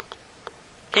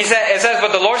 it says,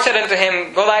 But the Lord said unto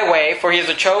him, Go thy way, for he is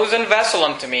a chosen vessel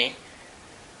unto me,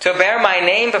 to bear my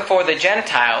name before the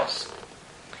Gentiles,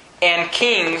 and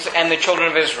kings, and the children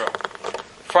of Israel.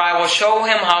 For I will show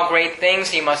him how great things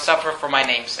he must suffer for my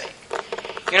name's sake.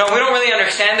 You know, we don't really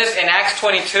understand this. In Acts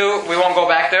 22, we won't go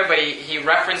back there, but he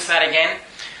referenced that again.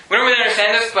 We don't really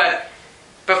understand this, but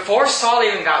before Saul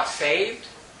even got saved,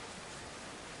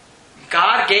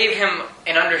 God gave him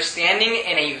an understanding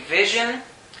and a vision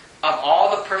of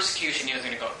all the persecution he was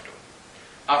going to go through.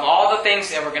 Of all the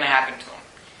things that were going to happen to him.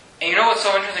 And you know what's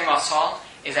so interesting about Saul?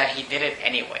 Is that he did it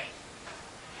anyway.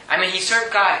 I mean, he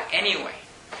served God anyway.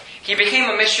 He became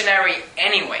a missionary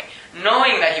anyway.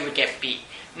 Knowing that he would get beat.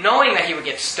 Knowing that he would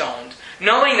get stoned.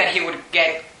 Knowing that he would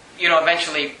get,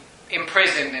 eventually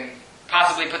imprisoned and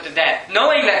possibly put to death.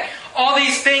 Knowing that all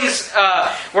these things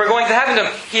were going to happen to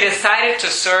him, he decided to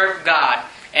serve God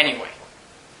anyway.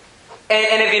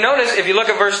 And if you notice, if you look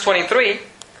at verse 23,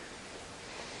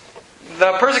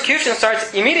 the persecution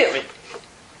starts immediately.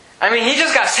 I mean, he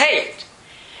just got saved.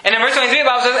 And in verse 23, the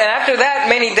Bible says, And after that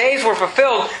many days were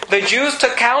fulfilled, the Jews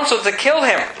took counsel to kill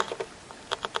him.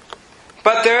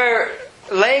 But their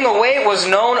laying await was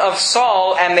known of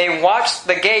Saul, and they watched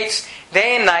the gates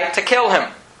day and night to kill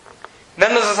him.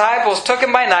 Then the disciples took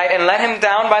him by night and let him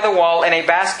down by the wall in a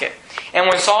basket. And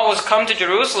when Saul was come to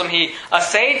Jerusalem, he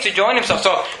essayed to join himself.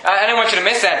 So, I didn't want you to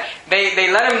miss that.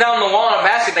 They let him down the wall in a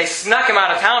basket. They snuck him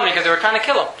out of town because they were trying to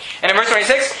kill him. And in verse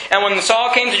 26, And when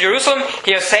Saul came to Jerusalem,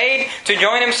 he essayed to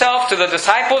join himself to the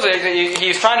disciples. He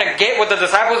was trying to get with the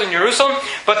disciples in Jerusalem,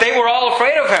 but they were all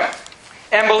afraid of him,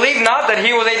 and believed not that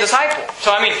he was a disciple.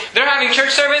 So, they're having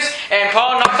church service, and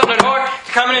Paul knocks on the door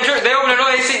to come in church. They open the door,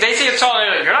 they see it's Saul, and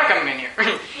they're like, You're not coming in here.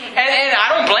 and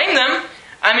I don't blame them.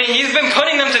 He's been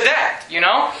putting them to death,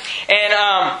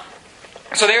 And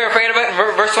so they were afraid of it.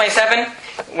 Verse 27,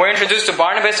 we're introduced to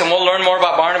Barnabas, and we'll learn more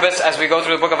about Barnabas as we go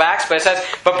through the book of Acts. But it says,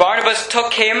 But Barnabas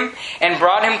took him and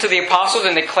brought him to the apostles,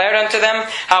 and declared unto them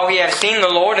how he had seen the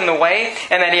Lord in the way,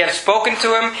 and that he had spoken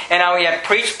to him, and how he had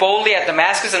preached boldly at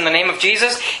Damascus in the name of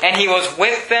Jesus. And he was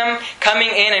with them, coming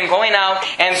in and going out,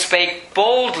 and spake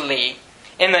boldly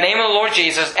in the name of the Lord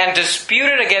Jesus, and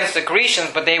disputed against the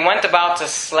Grecians, but they went about to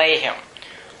slay him.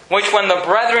 Which when the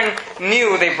brethren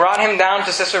knew, they brought him down to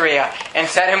Caesarea, and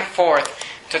set him forth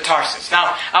to Tarsus.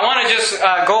 Now, I want to just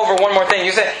go over one more thing.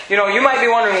 You said, you might be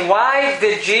wondering, why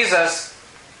did Jesus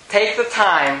take the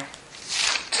time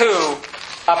to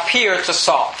appear to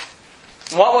Saul?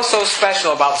 What was so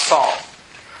special about Saul?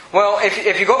 Well,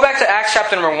 if you go back to Acts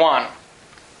chapter number 1,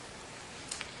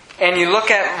 and you look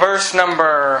at verse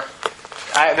number...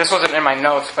 this wasn't in my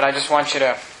notes, but I just want you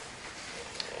to...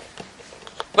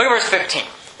 Look at verse 15.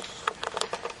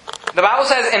 The Bible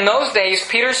says, In those days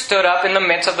Peter stood up in the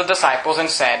midst of the disciples and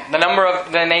said, the number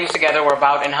of the names together were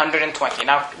about 120.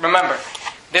 Now, remember,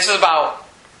 this is about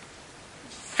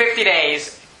 50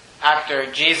 days after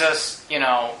Jesus,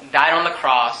 died on the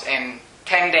cross, and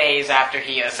 10 days after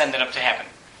he ascended up to heaven.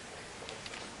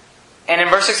 And in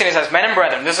verse 16 it says, Men and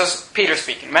brethren, this is Peter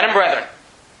speaking, Men and brethren,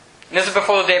 and this is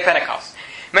before the day of Pentecost.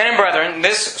 Men and brethren,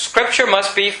 this scripture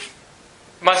must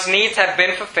needs have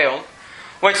been fulfilled,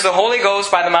 which the Holy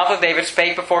Ghost by the mouth of David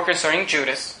spake before concerning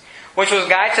Judas, which was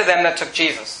guide to them that took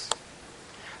Jesus.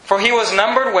 For he was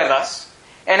numbered with us,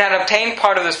 and had obtained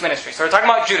part of this ministry. So we're talking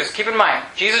about Judas. Keep in mind,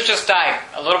 Jesus just died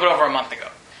a little bit over a month ago.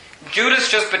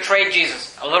 Judas just betrayed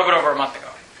Jesus a little bit over a month ago.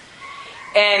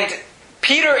 And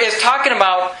Peter is talking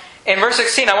about, in verse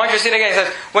 16, I want you to see it again, it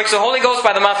says, which the Holy Ghost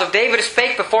by the mouth of David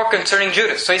spake before concerning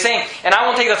Judas. So he's saying, and I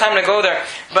won't take the time to go there,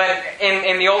 but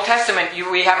in the Old Testament,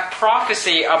 we have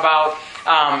prophecy about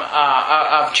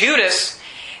of Judas,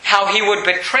 how he would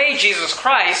betray Jesus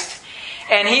Christ.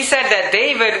 And he said that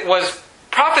David was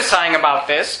prophesying about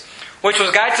this which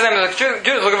was guide to them as Judas.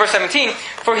 Look at verse 17.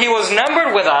 For he was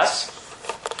numbered with us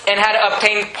and had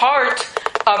obtained part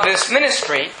of this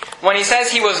ministry. When he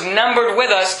says he was numbered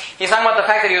with us, he's talking about the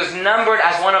fact that he was numbered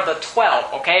as one of the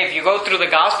 12. Okay, if you go through the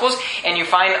Gospels and you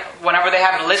find whenever they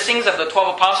have listings of the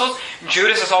 12 apostles,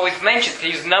 Judas is always mentioned.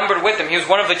 He's numbered with them. He was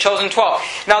one of the chosen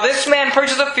 12. Now this man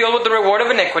purchased a field with the reward of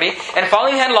iniquity, and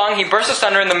falling headlong, he burst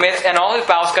asunder in the midst, and all his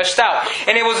bowels gushed out.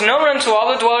 And it was known unto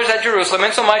all the dwellers at Jerusalem,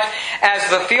 insomuch as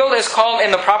the field is called in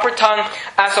the proper tongue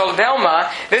Asoldelma.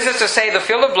 This is to say, the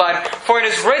field of blood. For it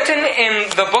is written in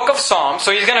the book of Psalms.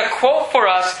 So he's going to quote for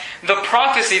us the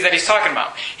prophecy that he's talking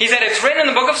about. He said, it's written in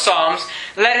the book of Psalms,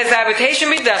 let his habitation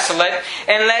be desolate,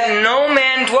 and let no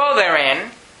man dwell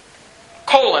therein,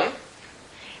 colon.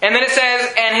 And then it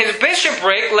says, and his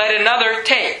bishopric let another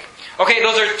take. Okay,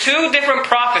 those are two different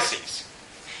prophecies.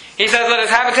 He says, let his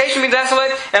habitation be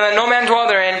desolate, and let no man dwell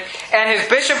therein, and his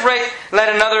bishopric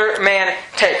let another man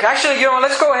take. Actually, you know what,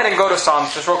 let's go ahead and go to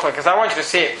Psalms just real quick, because I want you to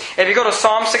see it. If you go to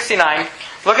Psalm 69,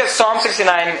 look at Psalm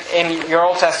 69 in your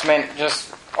Old Testament,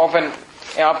 just open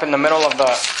up in the middle of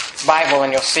the Bible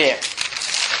and you'll see it.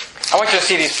 I want you to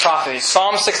see these prophecies.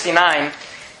 Psalm 69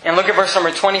 and look at verse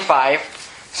number 25.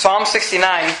 Psalm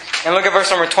 69 and look at verse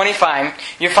number 25.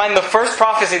 You find the first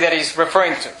prophecy that he's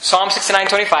referring to. Psalm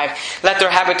 69:25. Let their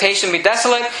habitation be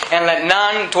desolate and let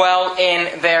none dwell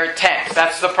in their tents.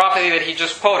 That's the prophecy that he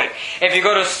just quoted. If you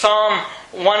go to Psalm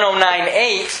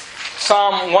 109:8,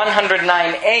 Psalm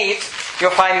 109:8,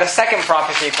 you'll find the second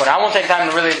prophecy he quoted. I won't take time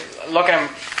to really look at him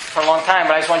for a long time,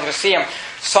 but I just want you to see him.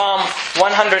 Psalm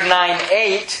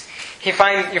 109:8, you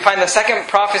find the second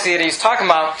prophecy that he's talking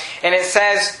about, and it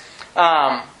says,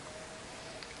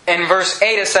 in verse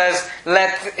 8 it says,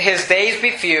 let his days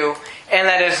be few, and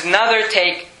let another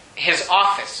take his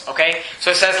office. Okay?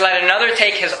 So it says, let another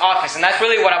take his office. And that's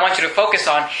really what I want you to focus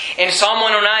on. In Psalm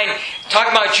 109,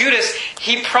 talking about Judas,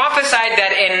 he prophesied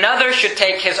that another should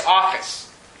take his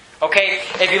office. Okay?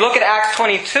 If you look at Acts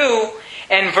 22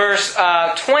 and verse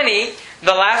 20,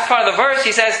 the last part of the verse,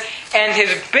 he says, and his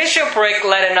bishopric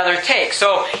let another take.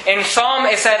 So in Psalm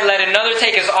it said, let another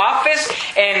take his office,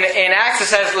 and in Acts it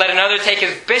says, let another take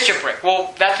his bishopric.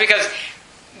 Well, that's because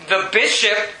the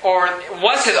bishop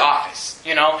was his office,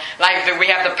 you know, like we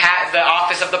have the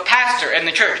office of the pastor in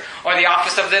the church, or the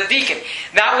office of the deacon.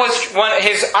 That was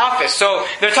his office. So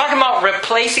they're talking about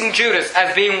replacing Judas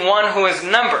as being one who is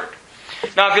numbered.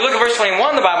 Now, if you look at verse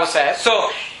 21, the Bible says, so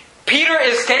Peter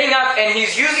is getting up and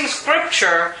he's using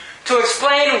Scripture to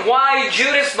explain why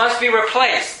Judas must be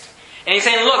replaced. And he's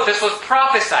saying, look, this was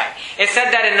prophesied. It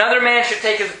said that another man should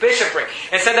take his bishopric.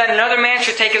 It said that another man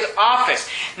should take his office.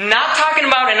 Not talking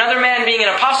about another man being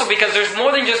an apostle, because there's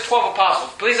more than just 12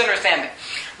 apostles. Please understand that.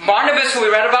 Barnabas, who we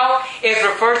read about, is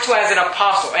referred to as an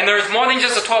apostle. And there's more than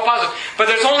just the 12 apostles. But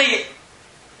there's only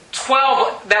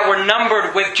 12 that were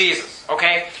numbered with Jesus.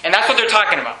 Okay? And that's what they're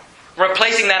talking about.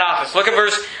 Replacing that office. Look at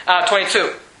verse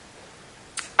 22.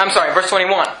 Verse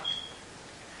 21.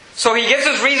 So he gives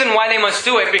us reason why they must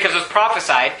do it, because it's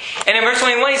prophesied. And in verse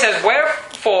 21 he says,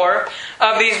 wherefore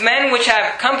of these men which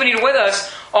have companied with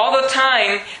us all the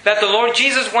time that the Lord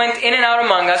Jesus went in and out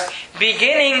among us,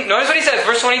 beginning, notice what he says,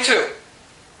 verse 22.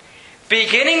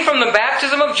 Beginning from the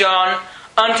baptism of John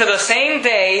unto the same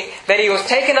day that he was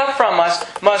taken up from us,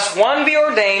 must one be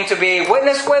ordained to be a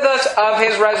witness with us of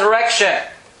his resurrection.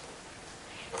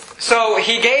 So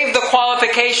he gave the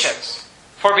qualifications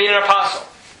for being an apostle.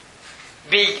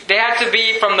 They had to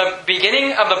be from the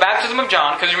beginning of the baptism of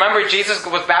John, because remember, Jesus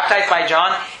was baptized by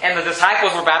John and the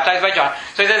disciples were baptized by John.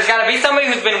 So he said, it's got to be somebody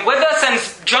who's been with us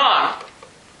since John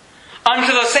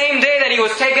unto the same day that he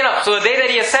was taken up. So the day that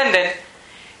he ascended,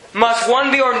 must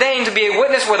one be ordained to be a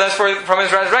witness with us from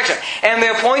his resurrection. And they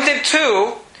appointed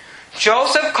two,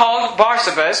 Joseph called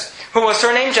Barsabas, who was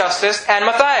surnamed Justus, and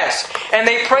Matthias. And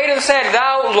they prayed and said,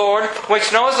 Thou, Lord,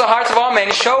 which knowest the hearts of all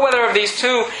men, show whether of these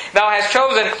two Thou hast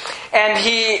chosen, and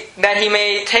that he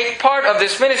may take part of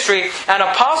this ministry and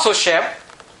apostleship,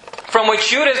 from which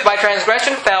Judas by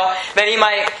transgression fell, that he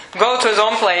might go to his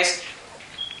own place.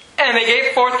 And they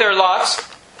gave forth their lots,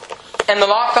 and the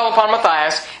lot fell upon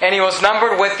Matthias, and he was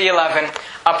numbered with the 11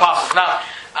 apostles. Now,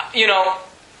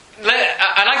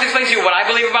 I'd like to explain to you what I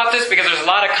believe about this, because there's a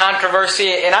lot of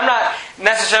controversy, and I'm not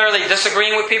necessarily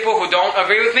disagreeing with people who don't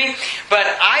agree with me, but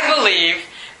I believe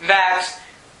that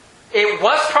it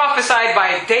was prophesied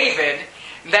by David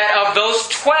that of those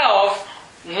 12,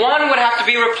 one would have to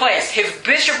be replaced. His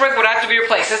bishopric would have to be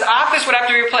replaced. His office would have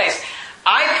to be replaced.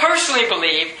 I personally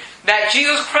believe that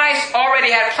Jesus Christ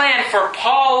already had planned for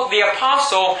Paul the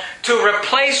Apostle to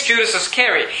replace Judas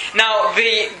Iscariot. Now,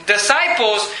 the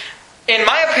disciples, in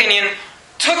my opinion,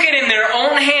 took it in their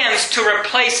own hands to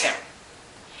replace him.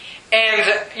 And,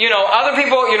 other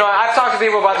people, I've talked to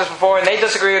people about this before, and they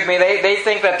disagree with me. They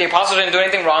think that the apostles didn't do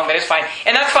anything wrong, that is fine.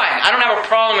 And that's fine. I don't have a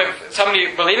problem with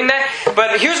somebody believing that.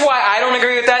 But here's why I don't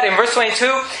agree with that. In verse 22,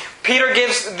 Peter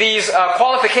gives these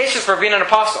qualifications for being an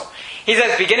apostle. He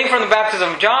says, beginning from the baptism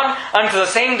of John unto the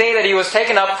same day that he was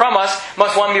taken up from us,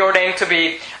 must one be ordained to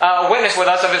be a witness with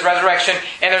us of his resurrection.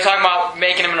 And they're talking about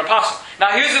making him an apostle. Now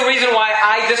here's the reason why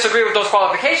I disagree with those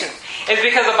qualifications. It's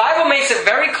because the Bible makes it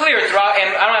very clear throughout,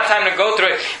 and I don't have time to go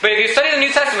through it, but if you study the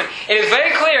New Testament, it is very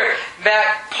clear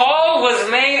that Paul was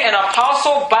made an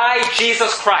apostle by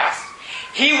Jesus Christ.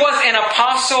 He was an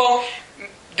apostle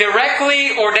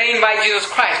directly ordained by Jesus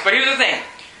Christ. But here's the thing.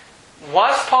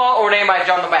 Was Paul ordained by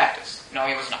John the Baptist? No,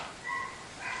 he was not.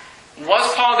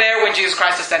 Was Paul there when Jesus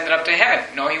Christ ascended up to heaven?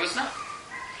 No, he was not.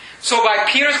 So by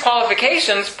Peter's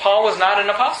qualifications, Paul was not an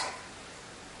apostle.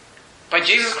 But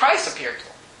Jesus Christ appeared to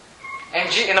him.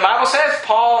 And the Bible says,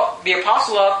 Paul, the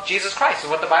apostle of Jesus Christ, is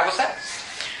what the Bible says.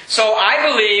 So I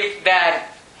believe that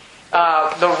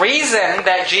the reason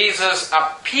that Jesus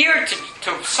appeared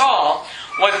to Saul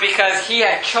was because he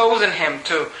had chosen him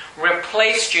to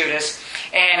replace Judas.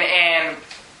 And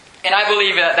I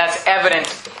believe that that's evident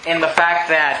in the fact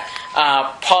that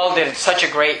Paul did such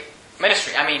a great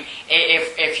ministry. I mean,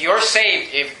 if you're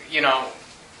saved,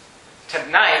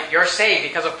 tonight, you're saved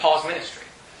because of Paul's ministry.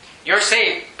 You're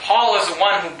saved. Paul is the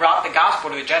one who brought the gospel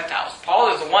to the Gentiles.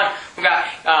 Paul is the one who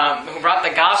brought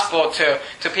the gospel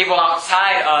to people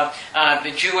outside of the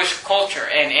Jewish culture.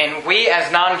 And we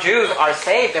as non-Jews are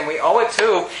saved, and we owe it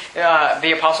to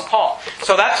the Apostle Paul.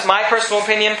 So that's my personal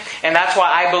opinion, and that's why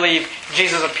I believe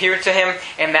Jesus appeared to him,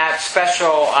 and that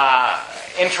special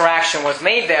interaction was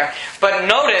made there. But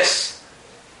notice,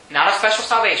 not a special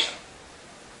salvation.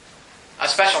 A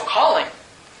special calling,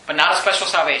 but not a special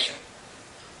salvation.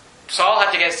 Saul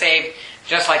had to get saved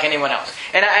just like anyone else.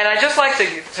 And I'd just like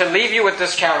to leave you with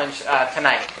this challenge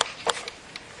tonight.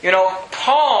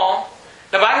 Paul,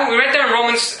 the Bible, we read there in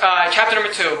Romans chapter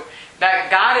number 2, that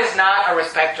God is not a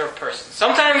respecter of persons.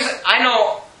 Sometimes,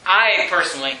 I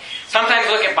personally, sometimes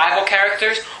look at Bible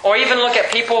characters, or even look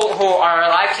at people who are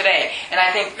alive today, and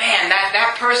I think, man,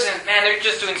 that person, man, they're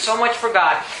just doing so much for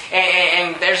God,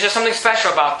 and there's just something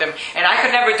special about them, and I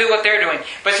could never do what they're doing.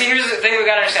 But see, here's the thing we've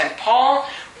got to understand. Paul,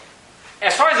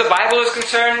 as far as the Bible is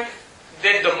concerned,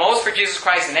 did the most for Jesus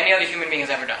Christ than any other human being has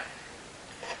ever done.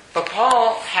 But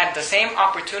Paul had the same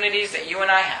opportunities that you and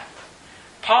I have.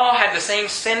 Paul had the same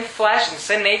sin flesh and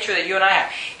sin nature that you and I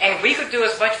have. And we could do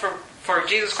as much for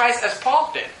Jesus Christ as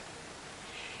Paul did.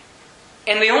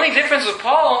 And the only difference with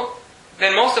Paul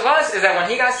than most of us is that when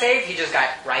he got saved, he just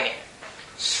got right in it.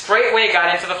 Straightway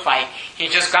got into the fight. He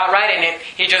just got right in it.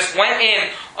 He just went in,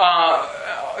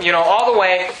 all the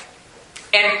way.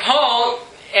 And Paul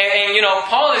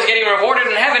is getting rewarded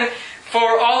in heaven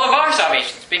for all of our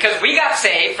salvations. Because we got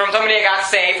saved from somebody that got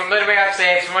saved, from somebody that got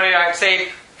saved, from somebody that got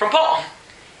saved from Paul.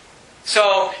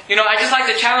 So, I just like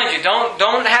to challenge you. Don't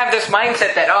have this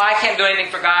mindset that, I can't do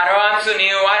anything for God, I'm too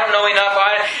new, I don't know enough,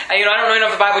 I don't know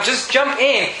enough of the Bible. Just jump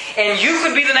in, and you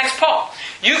could be the next Paul.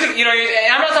 You could,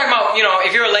 I'm not talking about,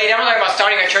 if you're a lady, I'm not talking about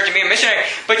starting a church and being a missionary,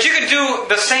 but you could do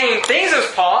the same things as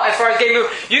Paul, as far as getting moved.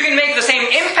 You can make the same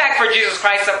impact for Jesus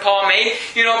Christ that Paul made,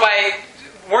 by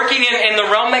working in the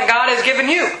realm that God has given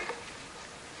you.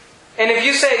 And if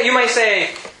you might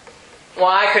say, well,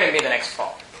 I couldn't be the next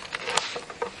Paul.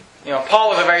 Paul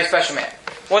was a very special man.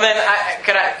 Well then,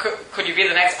 could you be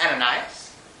the next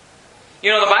Ananias?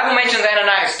 The Bible mentions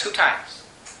Ananias 2 times.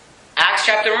 Acts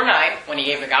chapter number 9, when he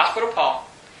gave the gospel to Paul.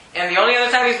 And the only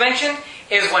other time he's mentioned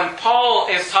is when Paul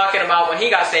is talking about when he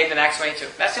got saved in Acts 22.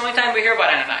 That's the only time we hear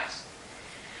about Ananias.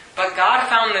 But God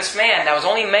found this man that was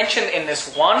only mentioned in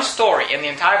this one story in the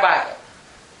entire Bible.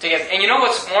 And you know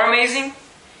what's more amazing?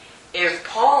 Is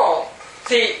Paul,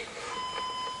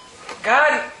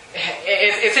 God,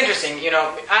 it's interesting,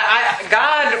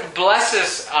 God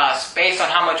blesses us based on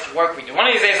how much work we do. One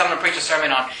of these days I'm going to preach a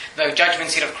sermon on the judgment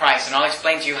seat of Christ, and I'll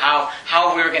explain to you how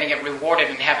we're going to get rewarded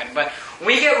in heaven. But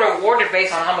we get rewarded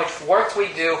based on how much work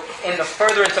we do in the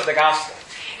furtherance of the gospel.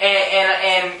 And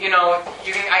I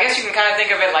guess you can kind of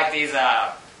think of it like these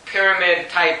pyramid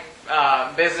type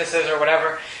businesses or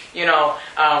whatever.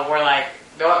 Where like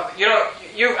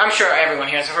I'm sure everyone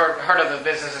here has heard of the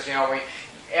businesses. Where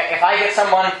if I get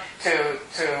someone to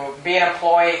be an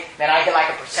employee, then I get like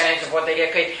a percentage of what they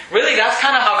get paid. Really, that's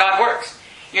kind of how God works.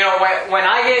 When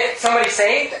I get somebody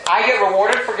saved, I get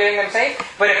rewarded for getting them saved.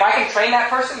 But if I can train that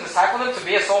person, disciple them to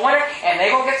be a soul winner, and they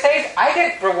go get saved, I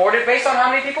get rewarded based on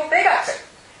how many people they got saved.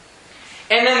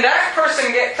 And then that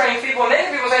person trains people, and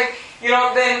then people say,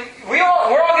 then we're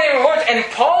all getting rewards. And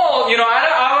Paul,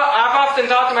 I've often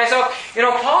thought to myself,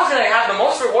 Paul's going to have the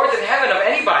most rewards in heaven of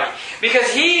anybody.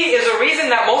 Because he is the reason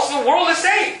that most of the world is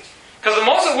saved. Because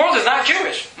most of the world is not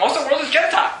Jewish. Most of the world is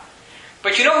Gentile.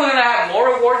 But you know who's going to have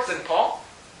more rewards than Paul?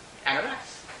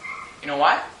 Ananias. You know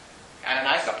why?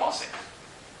 Ananias got Paul saved.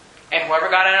 And whoever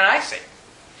got Ananias saved.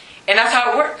 And that's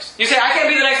how it works. You say, I can't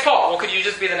be the next Paul. Well, could you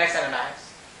just be the next Ananias?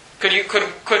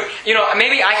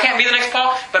 Maybe I can't be the next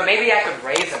Paul, but maybe I could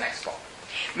raise the next Paul.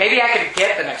 Maybe I could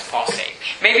get the next Paul saved.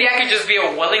 Maybe I could just be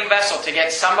a willing vessel to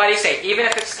get somebody saved, even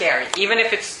if it's scary, even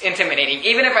if it's intimidating,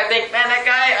 even if I think, man, that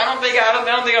guy, I don't think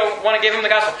I want to give him the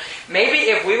gospel. Maybe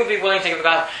if we would be willing to give the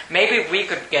gospel, maybe we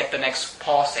could get the next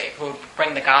Paul saved, who would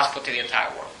bring the gospel to the entire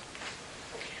world.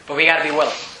 But we got to be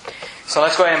willing. So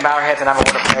let's go ahead and bow our heads and have a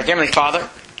word of prayer. Dear Heavenly Father,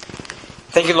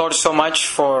 thank you, Lord, so much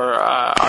for our